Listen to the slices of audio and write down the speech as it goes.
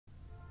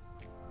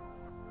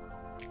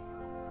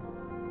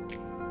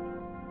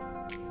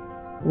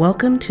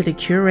Welcome to the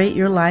Curate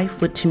Your Life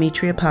with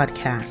Demetria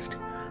podcast,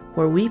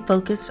 where we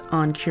focus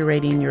on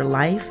curating your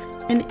life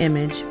and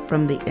image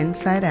from the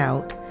inside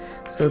out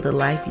so the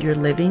life you're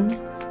living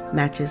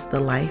matches the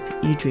life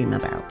you dream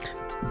about.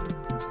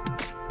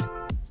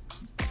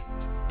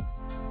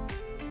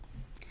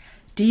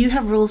 Do you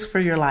have rules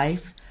for your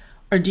life?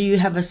 Or do you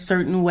have a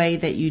certain way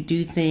that you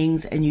do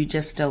things and you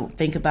just don't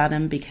think about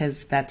them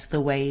because that's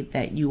the way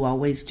that you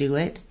always do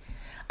it?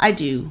 I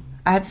do.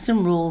 I have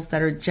some rules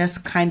that are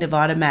just kind of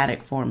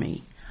automatic for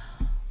me.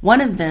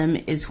 One of them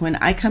is when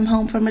I come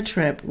home from a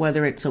trip,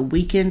 whether it's a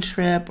weekend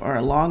trip or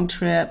a long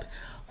trip,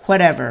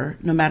 whatever,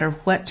 no matter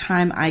what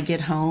time I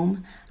get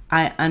home,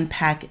 I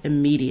unpack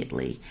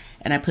immediately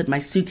and I put my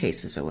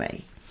suitcases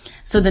away.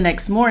 So the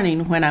next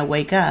morning when I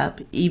wake up,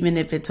 even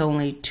if it's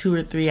only 2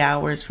 or 3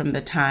 hours from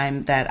the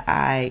time that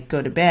I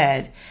go to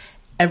bed,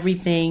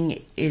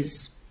 everything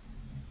is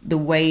the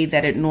way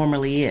that it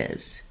normally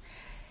is.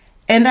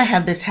 And I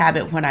have this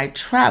habit when I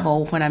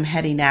travel, when I'm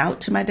heading out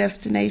to my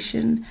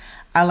destination,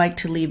 I like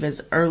to leave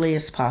as early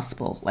as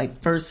possible, like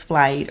first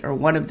flight or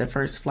one of the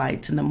first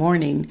flights in the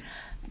morning,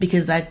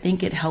 because I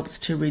think it helps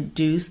to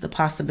reduce the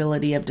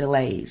possibility of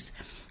delays.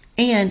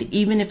 And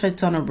even if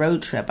it's on a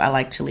road trip, I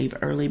like to leave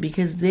early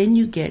because then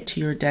you get to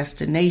your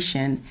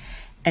destination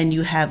and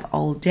you have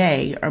all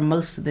day or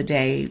most of the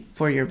day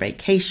for your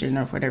vacation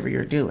or whatever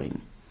you're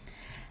doing.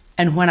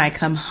 And when I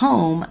come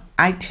home,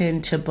 I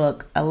tend to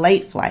book a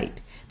late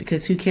flight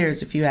because who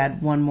cares if you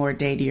add one more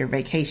day to your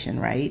vacation,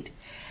 right?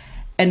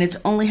 And it's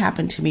only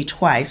happened to me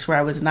twice where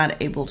I was not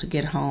able to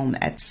get home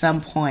at some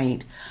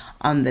point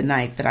on the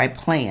night that I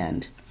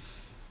planned.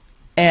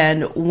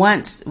 And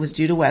once it was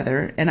due to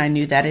weather, and I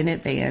knew that in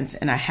advance,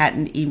 and I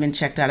hadn't even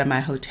checked out of my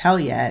hotel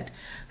yet,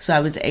 so I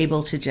was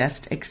able to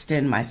just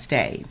extend my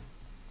stay.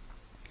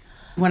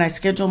 When I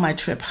schedule my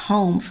trip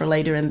home for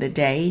later in the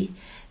day,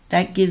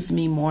 that gives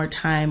me more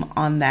time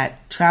on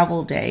that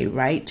travel day,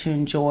 right, to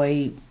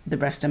enjoy the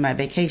rest of my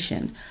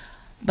vacation.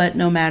 But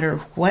no matter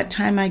what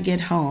time I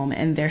get home,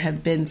 and there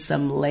have been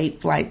some late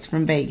flights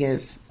from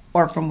Vegas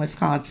or from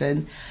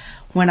Wisconsin,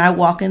 when I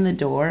walk in the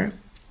door,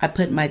 I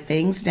put my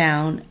things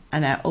down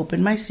and I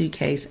open my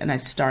suitcase and I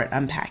start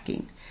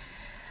unpacking.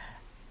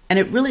 And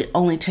it really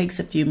only takes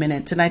a few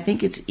minutes. And I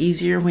think it's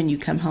easier when you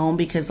come home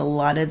because a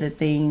lot of the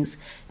things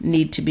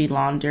need to be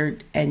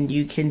laundered and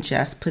you can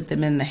just put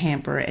them in the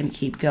hamper and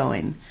keep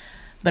going.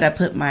 But I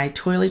put my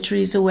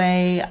toiletries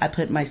away. I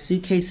put my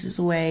suitcases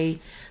away.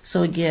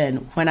 So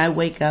again, when I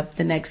wake up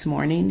the next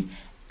morning,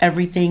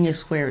 everything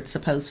is where it's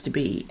supposed to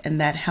be.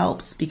 And that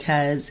helps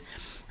because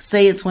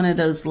say it's one of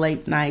those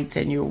late nights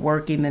and you're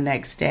working the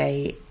next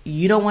day,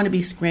 you don't want to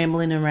be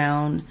scrambling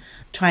around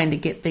trying to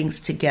get things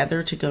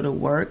together to go to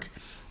work,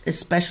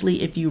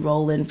 especially if you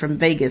roll in from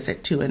Vegas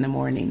at 2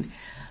 a.m.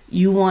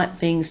 You want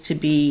things to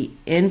be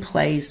in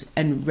place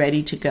and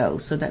ready to go.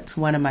 So that's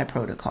one of my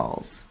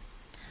protocols.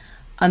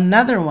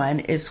 Another one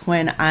is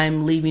when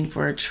I'm leaving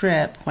for a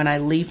trip, when I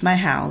leave my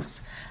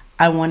house,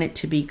 I want it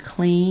to be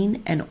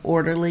clean and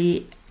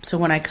orderly. So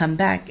when I come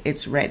back,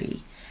 it's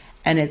ready.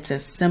 And it's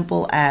as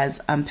simple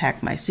as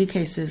unpack my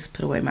suitcases,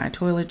 put away my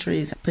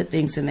toiletries, put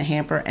things in the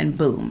hamper, and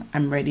boom,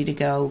 I'm ready to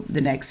go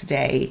the next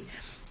day,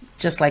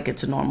 just like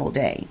it's a normal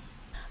day.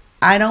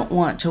 I don't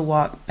want to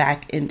walk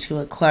back into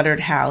a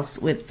cluttered house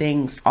with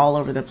things all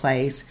over the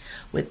place,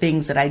 with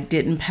things that I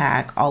didn't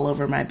pack all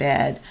over my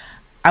bed.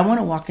 I want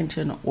to walk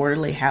into an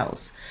orderly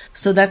house.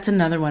 So that's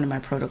another one of my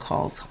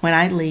protocols. When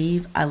I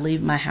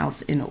leave my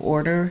house in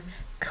order,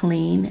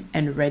 clean,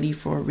 and ready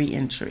for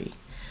re-entry.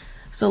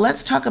 So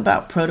let's talk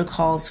about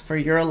protocols for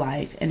your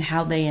life and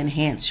how they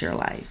enhance your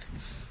life.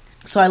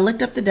 So I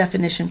looked up the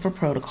definition for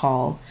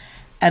protocol,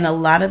 and a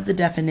lot of the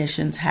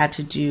definitions had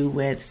to do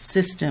with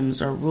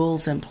systems or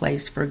rules in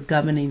place for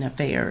governing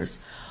affairs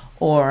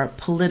or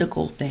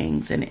political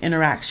things and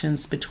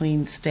interactions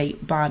between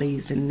state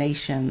bodies and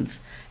nations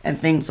and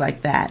things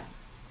like that.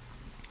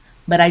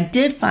 But I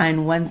did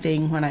find one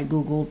thing when I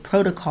Googled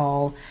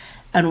protocol,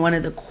 and one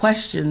of the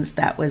questions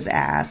that was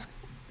asked,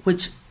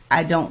 which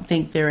I don't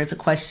think there is a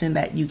question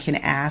that you can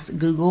ask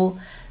Google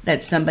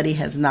that somebody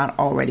has not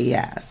already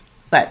asked.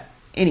 But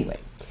anyway,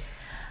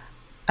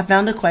 I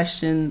found a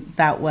question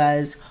that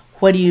was,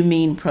 what do you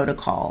mean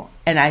protocol?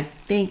 And I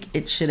think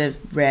it should have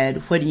read,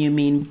 what do you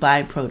mean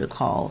by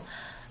protocol?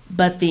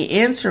 But the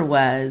answer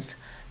was,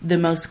 the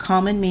most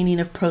common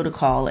meaning of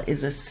protocol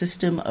is a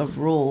system of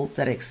rules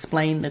that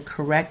explain the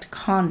correct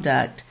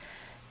conduct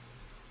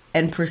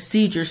and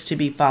procedures to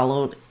be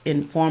followed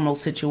in formal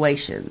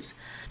situations.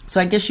 So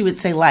I guess you would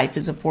say life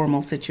is a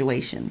formal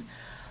situation.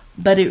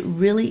 But it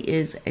really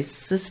is a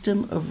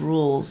system of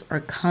rules or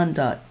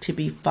conduct to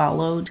be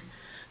followed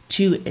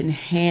to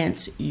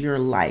enhance your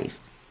life,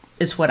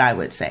 is what I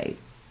would say.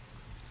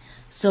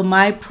 So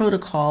my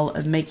protocol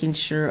of making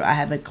sure I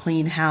have a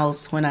clean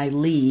house when I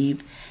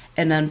leave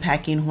and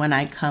unpacking when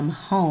I come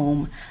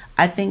home,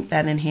 I think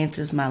that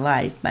enhances my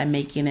life by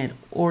making it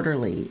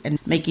orderly and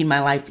making my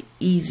life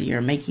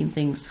easier, making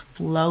things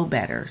flow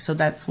better. So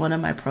that's one of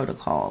my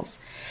protocols.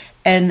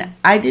 And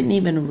I didn't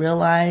even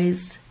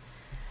realize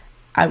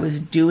I was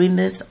doing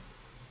this.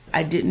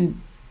 I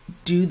didn't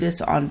do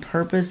this on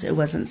purpose. It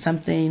wasn't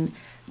something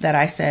that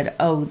I said,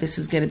 oh, this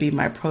is going to be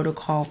my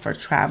protocol for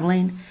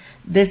traveling.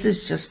 This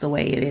is just the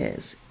way it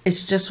is.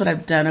 It's just what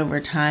I've done over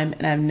time.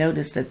 And I've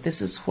noticed that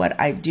this is what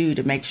I do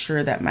to make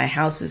sure that my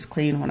house is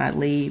clean when I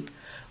leave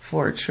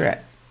for a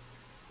trip.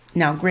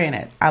 Now,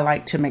 granted, I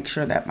like to make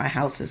sure that my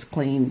house is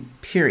clean,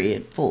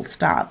 period, full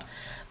stop.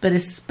 But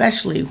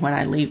especially when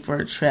I leave for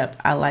a trip,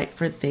 I like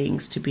for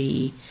things to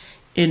be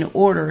in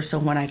order. So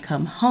when I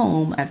come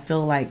home, I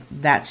feel like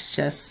that's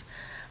just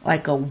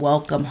like a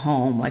welcome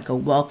home, like a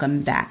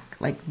welcome back.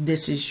 Like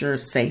this is your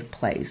safe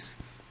place.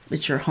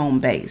 It's your home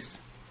base.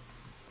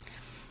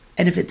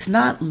 And if it's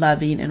not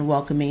loving and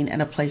welcoming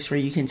and a place where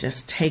you can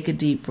just take a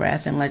deep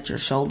breath and let your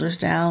shoulders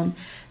down,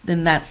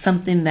 then that's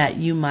something that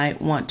you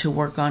might want to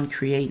work on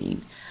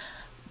creating,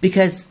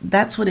 because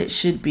that's what it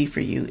should be for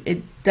you.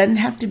 It doesn't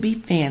have to be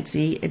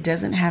fancy. It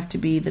doesn't have to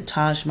be the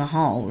Taj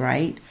Mahal,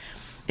 right?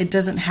 It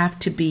doesn't have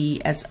to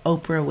be, as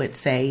Oprah would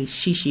say,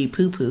 shishi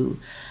poo poo,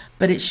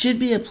 but it should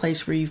be a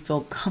place where you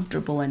feel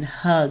comfortable and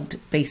hugged,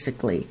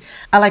 basically.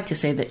 I like to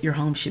say that your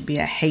home should be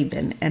a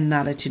haven and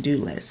not a to-do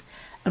list.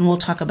 And we'll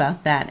talk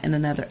about that in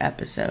another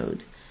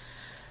episode.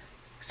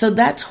 So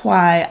that's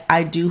why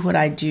I do what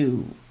I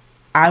do.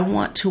 I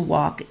want to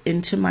walk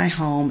into my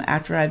home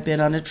after I've been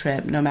on a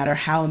trip, no matter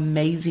how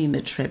amazing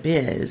the trip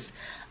is.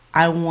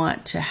 I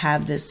want to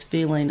have this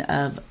feeling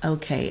of,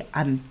 okay,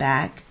 I'm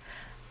back.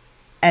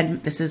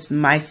 And this is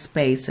my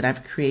space that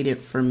I've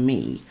created for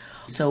me.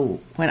 So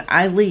when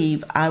I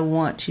leave, I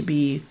want to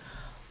be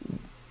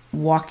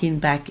walking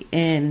back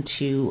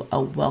into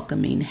a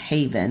welcoming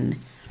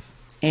haven.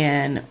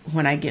 And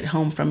when I get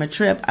home from a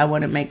trip, I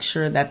want to make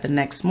sure that the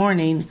next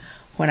morning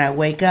when I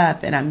wake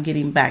up and I'm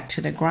getting back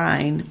to the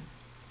grind,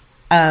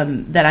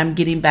 that I'm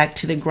getting back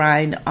to the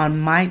grind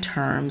on my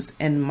terms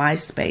in my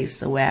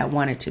space, the way I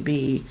want it to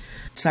be.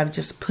 So I've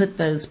just put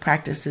those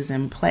practices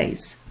in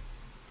place.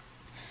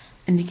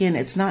 And again,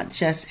 it's not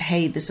just,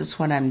 hey, this is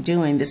what I'm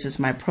doing. This is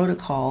my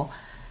protocol.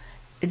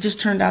 It just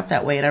turned out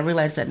that way. And I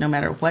realized that no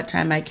matter what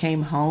time I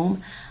came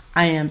home,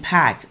 I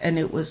unpacked, and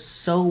it was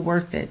so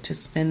worth it to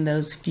spend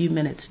those few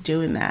minutes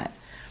doing that.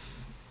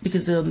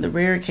 Because on the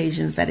rare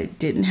occasions that it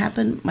didn't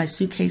happen, my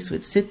suitcase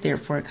would sit there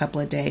for a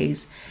couple of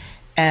days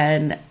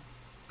and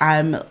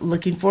I'm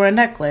looking for a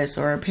necklace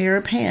or a pair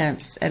of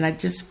pants, and I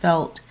just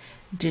felt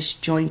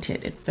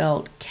disjointed. It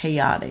felt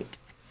chaotic.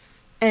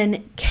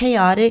 And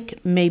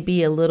chaotic may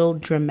be a little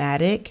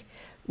dramatic.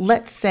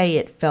 Let's say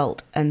it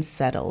felt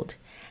unsettled.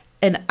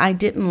 And I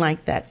didn't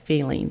like that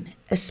feeling,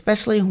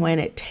 especially when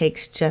it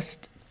takes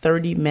just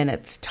 30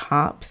 minutes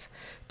tops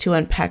to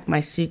unpack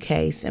my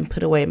suitcase and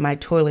put away my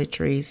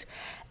toiletries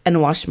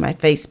and wash my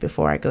face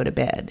before I go to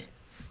bed,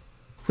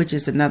 which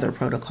is another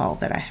protocol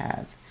that I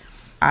have.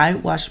 I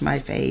wash my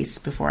face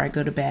before I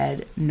go to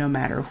bed, no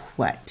matter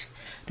what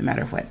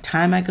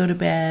time I go to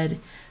bed,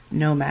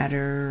 no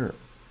matter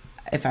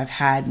if I've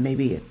had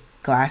maybe a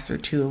glass or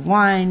two of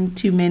wine,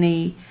 too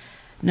many.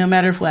 No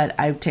matter what,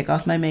 I take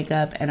off my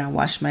makeup and I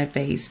wash my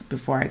face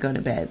before I go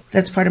to bed.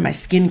 That's part of my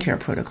skincare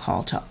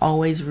protocol, to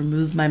always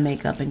remove my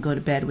makeup and go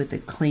to bed with a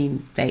clean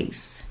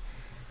face.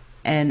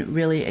 And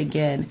really,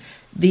 again,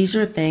 these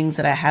are things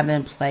that I have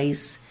in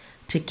place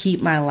to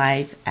keep my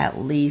life at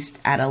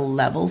least at a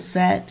level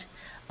set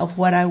of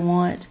what I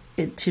want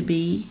it to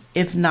be,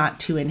 if not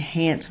to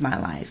enhance my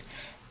life.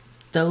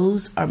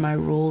 Those are my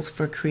rules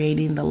for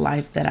creating the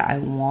life that I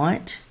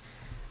want.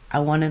 I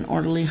want an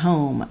orderly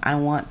home. I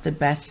want the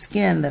best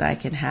skin that I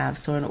can have.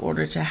 So in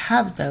order to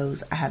have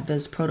those, I have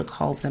those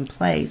protocols in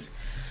place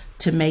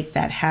to make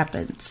that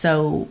happen.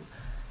 So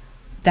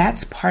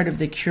that's part of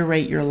the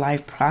curate your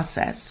life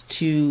process,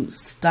 to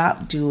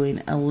stop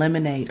doing,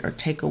 eliminate, or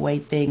take away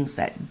things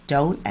that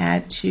don't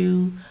add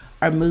to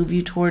or move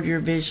you toward your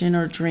vision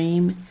or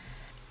dream,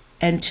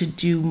 and to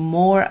do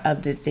more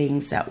of the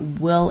things that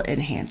will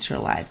enhance your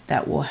life,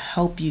 that will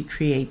help you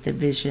create the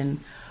vision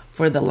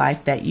for the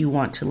life that you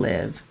want to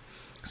live.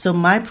 So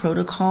my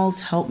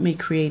protocols help me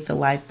create the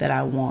life that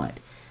I want.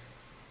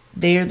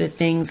 They are the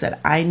things that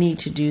I need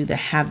to do to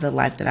have the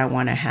life that I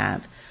want to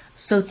have.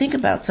 So think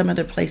about some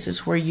other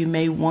places where you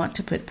may want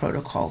to put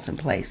protocols in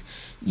place.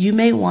 You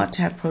may want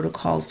to have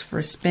protocols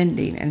for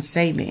spending and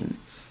saving.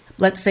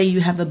 Let's say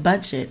you have a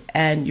budget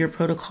and your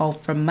protocol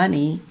for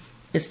money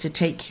is to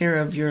take care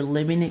of your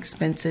living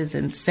expenses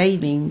and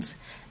savings,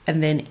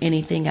 and then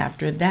anything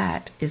after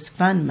that is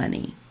fun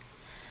money.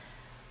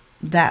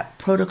 That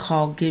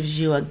protocol gives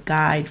you a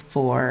guide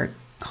for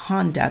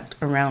conduct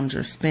around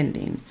your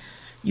spending.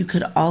 You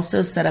could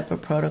also set up a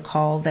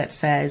protocol that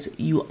says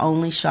you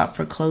only shop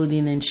for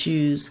clothing and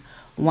shoes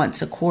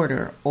once a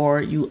quarter,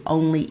 or you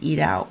only eat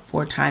out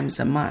 4 times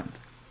a month.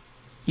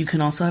 You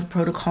can also have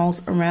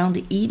protocols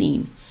around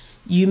eating.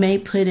 You may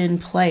put in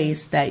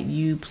place that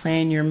you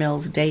plan your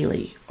meals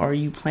daily or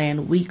you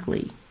plan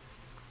weekly.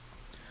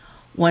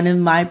 One of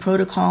my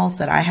protocols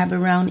that I have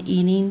around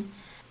eating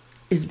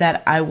is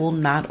that I will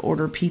not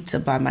order pizza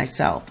by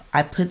myself.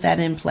 I put that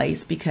in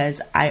place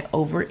because I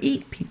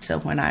overeat pizza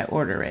when I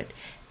order it.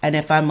 And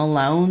if I'm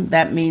alone,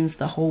 that means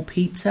the whole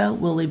pizza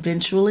will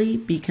eventually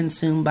be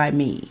consumed by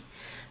me.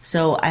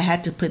 So I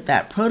had to put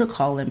that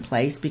protocol in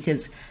place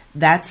because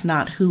that's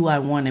not who I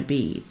want to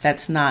be.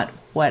 That's not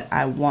what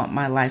I want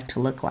my life to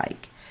look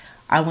like.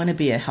 I want to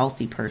be a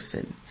healthy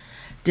person.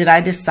 Did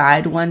I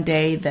decide one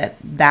day that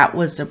that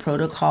was the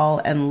protocol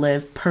and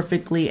live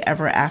perfectly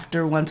ever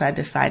after once I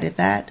decided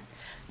that?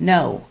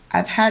 No,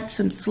 I've had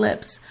some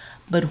slips,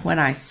 but when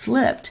I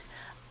slipped,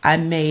 I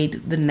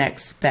made the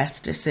next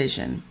best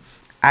decision.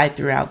 I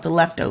threw out the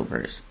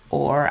leftovers,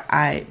 or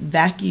I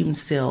vacuum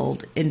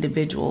sealed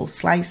individual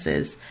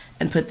slices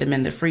and put them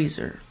in the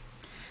freezer.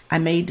 I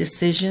made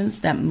decisions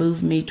that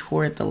moved me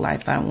toward the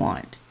life I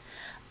want.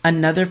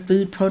 Another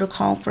food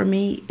protocol for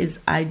me is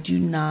I do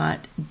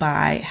not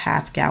buy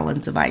half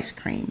gallons of ice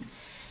cream.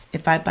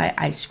 If I buy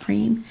ice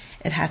cream,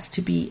 it has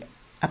to be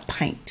a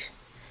pint.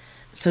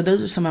 So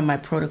those are some of my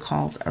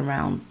protocols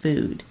around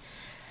food.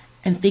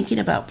 And thinking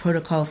about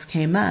protocols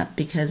came up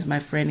because my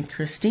friend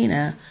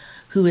Christina,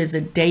 who is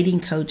a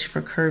dating coach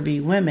for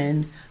curvy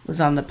women,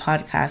 was on the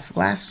podcast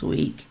last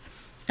week.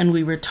 And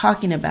we were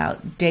talking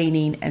about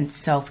dating and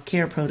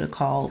self-care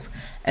protocols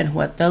and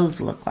what those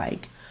look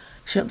like.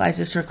 She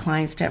advises her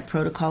clients to have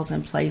protocols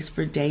in place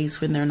for days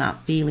when they're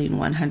not feeling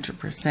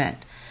 100%.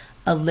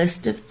 A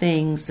list of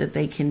things that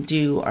they can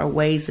do or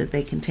ways that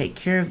they can take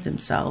care of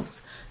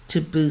themselves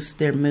to boost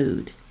their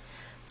mood.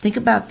 Think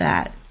about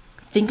that.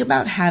 Think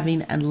about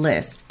having a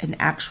list, an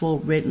actual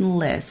written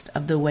list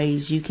of the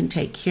ways you can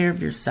take care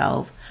of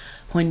yourself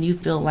when you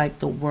feel like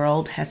the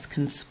world has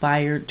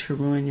conspired to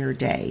ruin your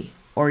day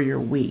or your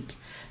week.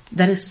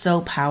 That is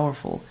so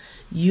powerful.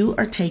 You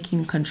are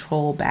taking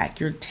control back.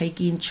 You're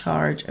taking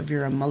charge of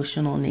your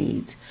emotional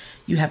needs.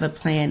 You have a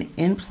plan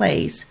in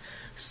place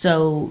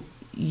so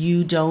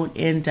you don't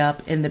end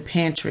up in the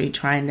pantry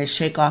trying to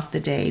shake off the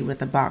day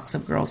with a box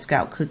of Girl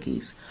Scout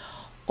cookies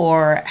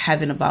or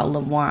having a bottle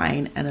of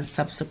wine and a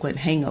subsequent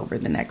hangover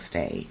the next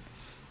day.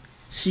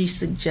 She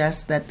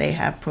suggests that they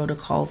have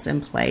protocols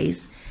in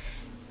place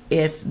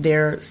if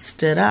they're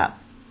stood up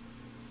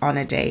on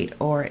a date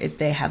or if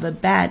they have a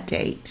bad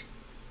date.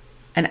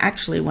 And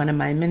actually, one of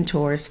my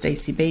mentors,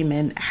 Stacey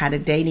Bayman, had a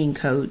dating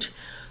coach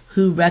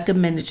who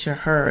recommended to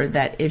her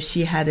that if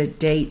she had a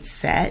date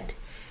set,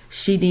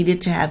 she needed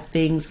to have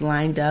things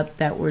lined up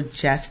that were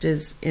just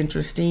as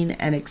interesting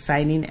and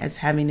exciting as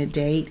having a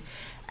date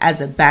as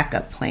a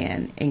backup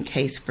plan in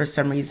case for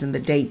some reason the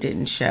date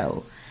didn't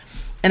show.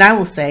 And I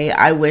will say,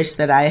 I wish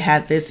that I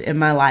had this in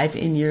my life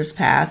in years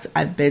past.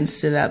 I've been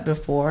stood up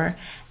before,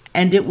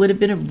 and it would have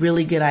been a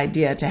really good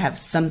idea to have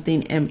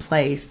something in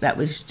place that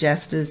was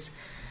just as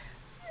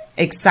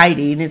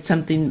exciting. It's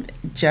something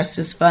just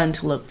as fun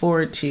to look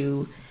forward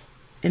to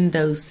in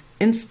those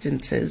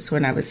instances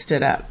when I was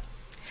stood up.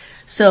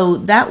 So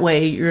that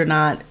way you're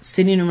not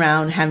sitting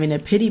around having a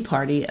pity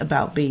party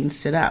about being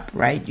stood up,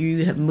 right?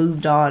 You have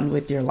moved on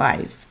with your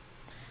life.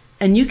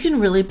 And you can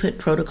really put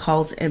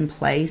protocols in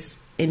place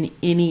in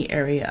any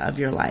area of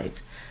your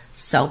life.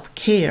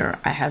 Self-care.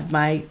 I have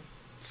my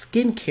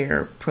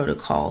skincare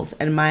protocols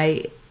and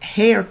my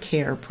hair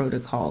care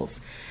protocols.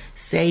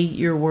 Say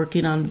you're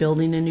working on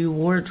building a new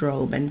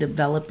wardrobe and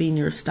developing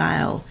your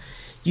style.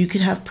 You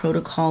could have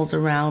protocols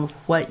around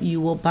what you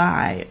will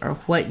buy or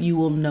what you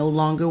will no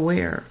longer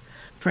wear.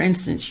 For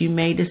instance, you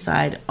may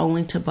decide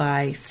only to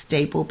buy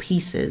staple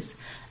pieces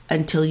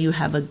until you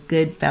have a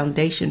good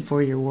foundation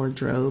for your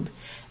wardrobe,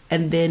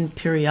 and then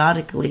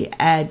periodically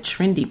add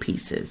trendy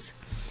pieces.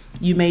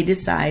 You may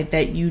decide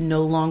that you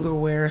no longer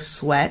wear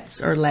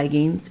sweats or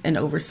leggings and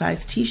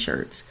oversized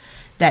t-shirts,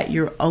 that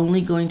you're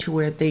only going to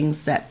wear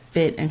things that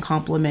fit and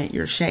complement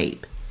your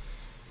shape.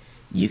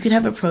 You could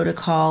have a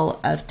protocol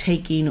of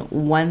taking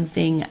one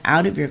thing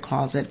out of your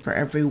closet for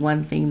every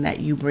one thing that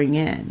you bring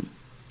in.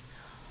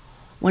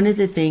 One of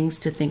the things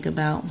to think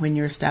about when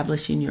you're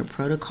establishing your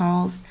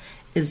protocols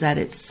is that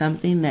it's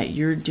something that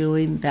you're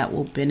doing that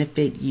will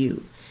benefit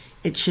you.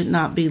 It should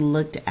not be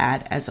looked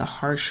at as a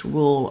harsh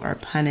rule or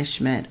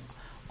punishment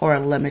or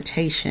a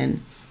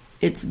limitation.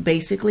 It's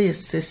basically a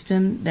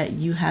system that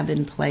you have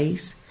in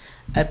place,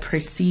 a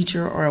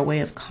procedure or a way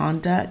of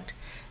conduct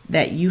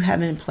that you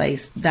have in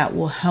place that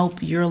will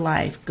help your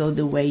life go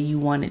the way you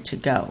want it to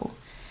go.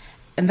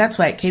 And that's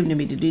why it came to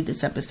me to do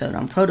this episode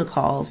on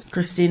protocols.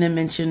 Christina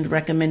mentioned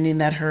recommending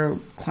that her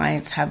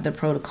clients have the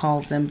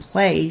protocols in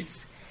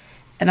place.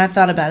 And I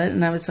thought about it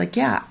and I was like,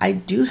 yeah, I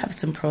do have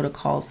some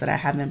protocols that I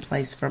have in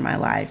place for my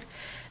life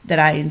that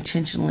I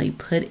intentionally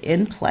put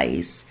in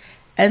place,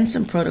 and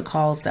some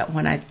protocols that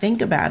when I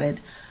think about it,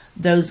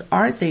 those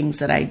are things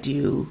that I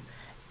do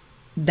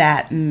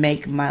that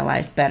make my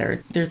life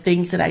better. They're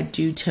things that I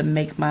do to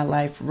make my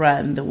life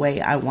run the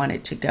way I want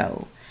it to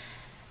go.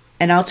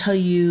 And I'll tell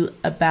you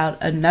about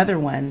another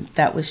one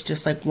that was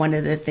just like one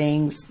of the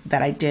things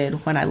that I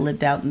did when I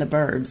lived out in the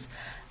burbs.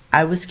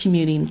 I was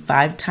commuting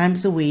 5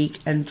 times a week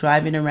and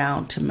driving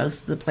around to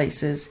most of the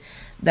places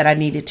that I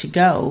needed to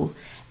go.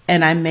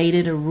 And I made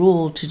it a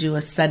rule to do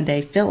a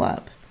Sunday fill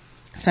up.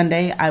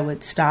 Sunday, I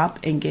would stop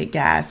and get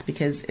gas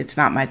because it's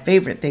not my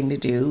favorite thing to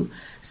do.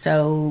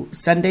 So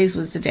Sundays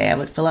was the day I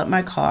would fill up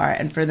my car,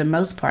 and for the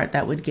most part,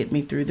 that would get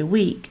me through the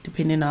week,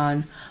 depending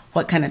on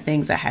what kind of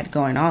things I had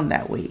going on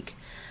that week.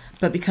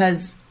 But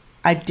because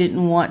I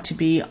didn't want to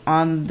be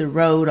on the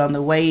road on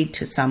the way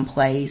to some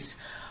place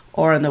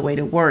or on the way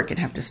to work and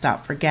have to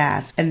stop for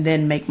gas and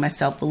then make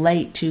myself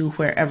late to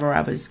wherever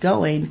I was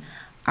going,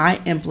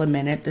 I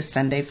implemented the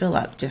Sunday fill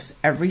up. Just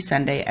every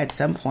Sunday at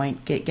some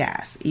point, get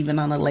gas. Even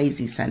on a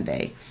lazy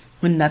Sunday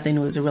when nothing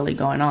was really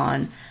going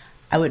on,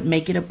 I would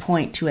make it a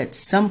point to at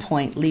some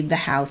point leave the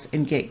house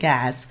and get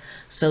gas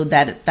so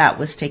that that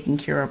was taken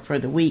care of for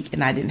the week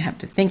and I didn't have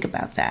to think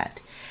about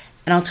that.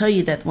 And I'll tell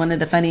you that one of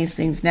the funniest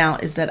things now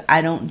is that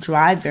I don't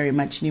drive very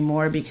much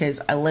anymore because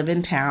I live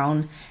in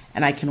town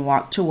and I can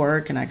walk to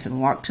work and I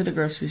can walk to the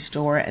grocery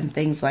store and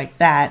things like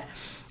that.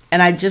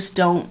 And I just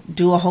don't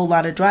do a whole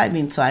lot of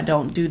driving, so I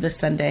don't do the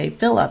Sunday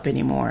fill up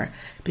anymore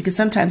because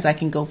sometimes I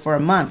can go for a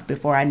month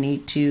before I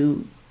need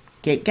to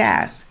get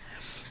gas.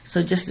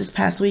 So just this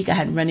past week I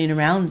had running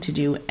around to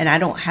do, and I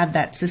don't have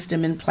that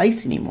system in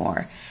place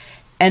anymore.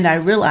 And I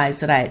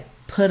realized that I had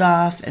put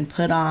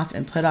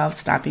off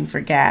stopping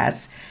for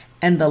gas,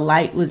 and the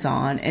light was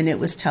on and it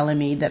was telling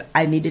me that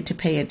I needed to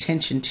pay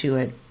attention to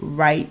it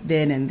right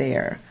then and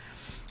there.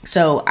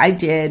 So I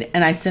did,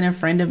 and I sent a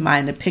friend of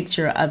mine a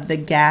picture of the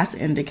gas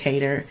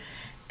indicator,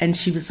 and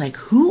she was like,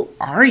 "Who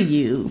are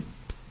you?"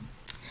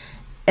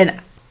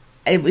 And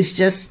it was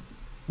just,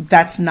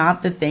 that's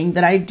not the thing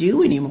that I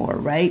do anymore,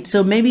 right?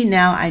 So maybe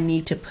now I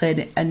need to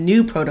put a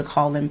new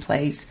protocol in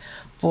place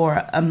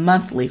for a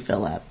monthly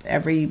fill up,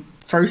 every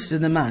first of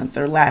the month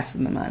or last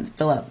of the month,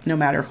 fill up no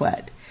matter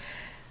what.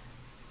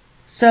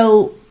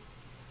 So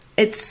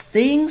it's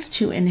things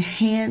to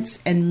enhance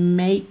and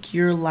make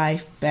your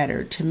life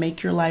better, to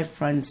make your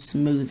life run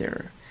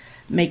smoother,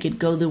 make it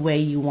go the way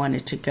you want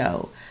it to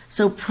go.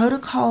 So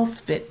protocols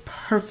fit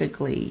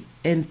perfectly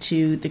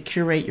into the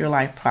Curate Your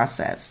Life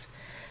process.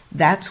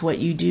 That's what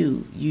you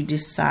do. You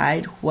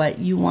decide what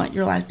you want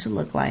your life to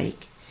look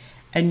like,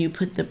 and you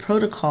put the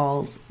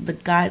protocols, the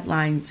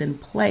guidelines in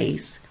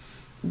place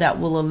that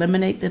will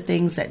eliminate the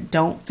things that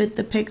don't fit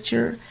the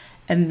picture,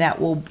 and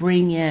that will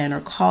bring in or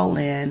call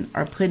in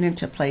or put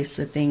into place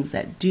the things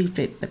that do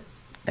fit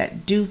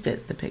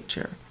the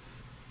picture.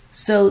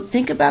 So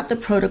think about the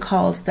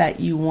protocols that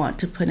you want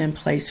to put in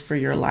place for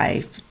your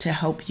life to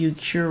help you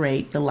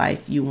curate the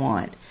life you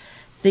want.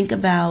 Think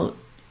about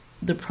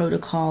the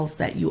protocols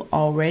that you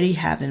already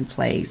have in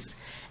place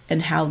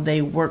and how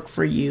they work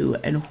for you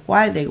and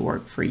why they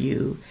work for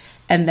you.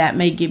 And that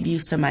may give you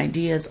some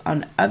ideas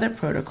on other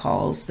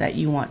protocols that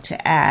you want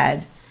to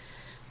add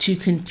to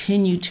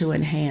continue to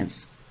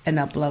enhance and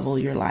up-level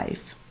your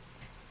life.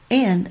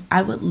 And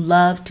I would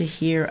love to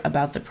hear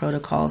about the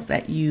protocols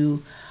that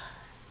you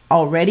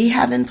already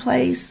have in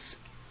place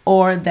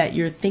or that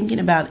you're thinking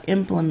about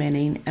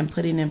implementing and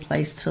putting in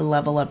place to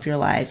level up your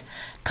life.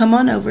 Come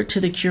on over to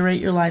the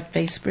Curate Your Life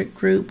Facebook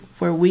group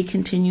where we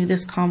continue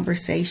this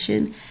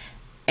conversation.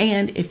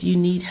 And if you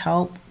need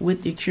help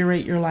with the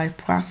Curate Your Life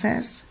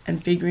process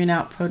and figuring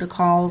out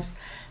protocols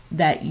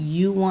that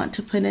you want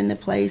to put into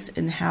place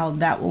and how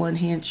that will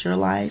enhance your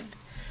life,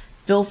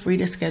 feel free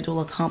to schedule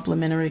a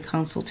complimentary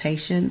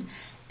consultation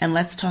and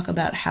let's talk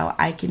about how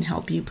I can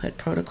help you put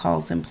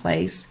protocols in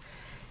place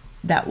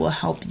that will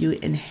help you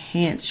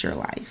enhance your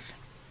life.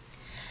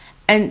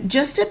 And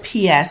just a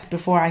PS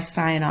before I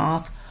sign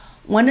off,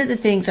 one of the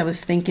things I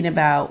was thinking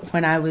about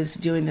when I was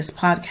doing this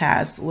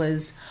podcast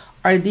was,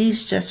 are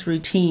these just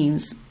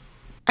routines?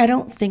 I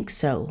don't think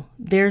so.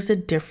 There's a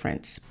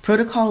difference.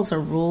 Protocols are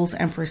rules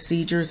and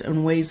procedures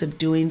and ways of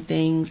doing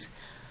things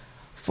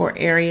for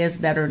areas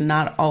that are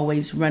not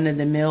always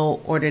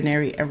run-of-the-mill,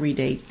 ordinary,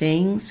 everyday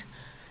things.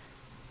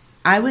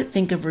 I would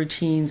think of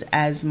routines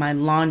as my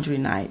laundry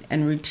night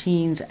and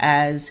routines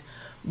as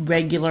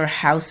regular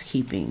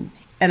housekeeping.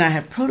 And I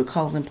have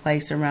protocols in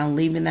place around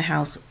leaving the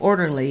house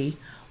orderly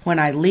when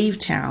I leave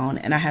town,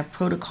 and I have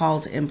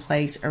protocols in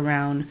place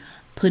around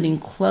putting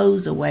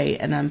clothes away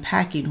and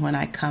unpacking when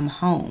I come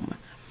home.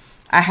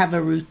 I have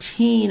a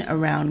routine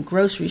around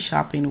grocery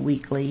shopping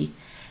weekly,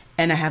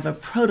 and I have a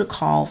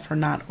protocol for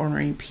not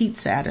ordering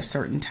pizza at a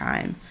certain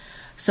time.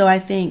 So I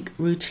think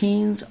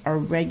routines are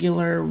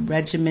regular,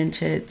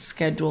 regimented,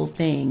 scheduled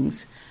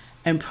things,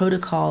 and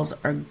protocols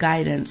are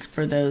guidance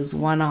for those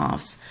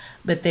one-offs.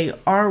 But they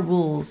are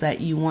rules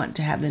that you want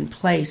to have in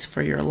place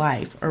for your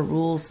life, or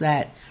rules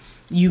that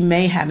you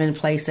may have in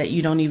place that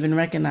you don't even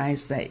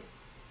recognize that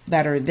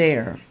are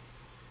there,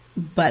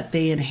 but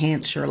they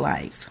enhance your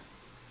life.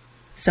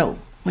 So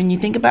when you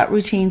think about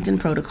routines and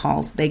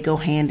protocols, they go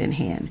hand in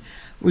hand.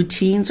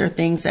 Routines are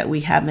things that we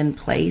have in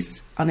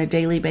place on a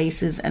daily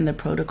basis, and the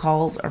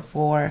protocols are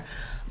for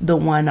the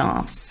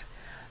one-offs.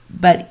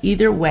 But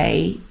either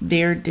way,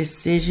 they're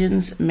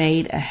decisions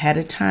made ahead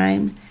of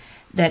time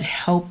that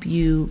help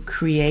you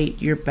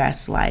create your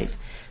best life.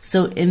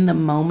 So in the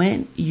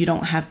moment, you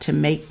don't have to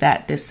make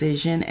that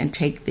decision and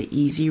take the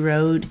easy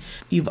road.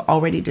 You've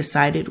already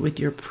decided with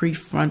your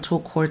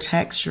prefrontal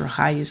cortex, your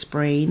highest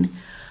brain,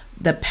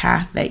 the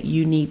path that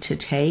you need to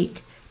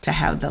take to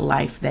have the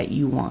life that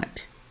you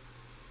want.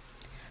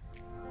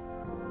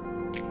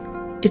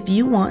 If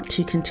you want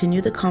to continue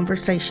the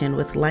conversation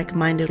with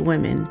like-minded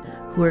women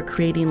who are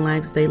creating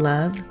lives they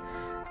love,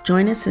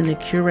 join us in the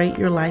Curate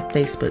Your Life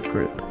Facebook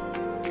group.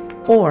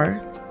 Or,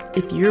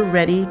 if you're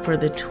ready for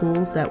the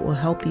tools that will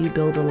help you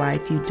build a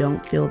life you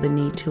don't feel the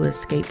need to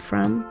escape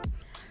from,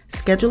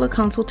 schedule a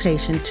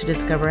consultation to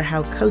discover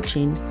how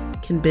coaching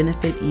can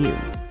benefit you.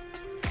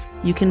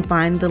 You can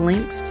find the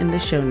links in the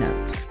show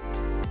notes.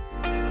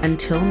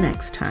 Until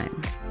next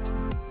time.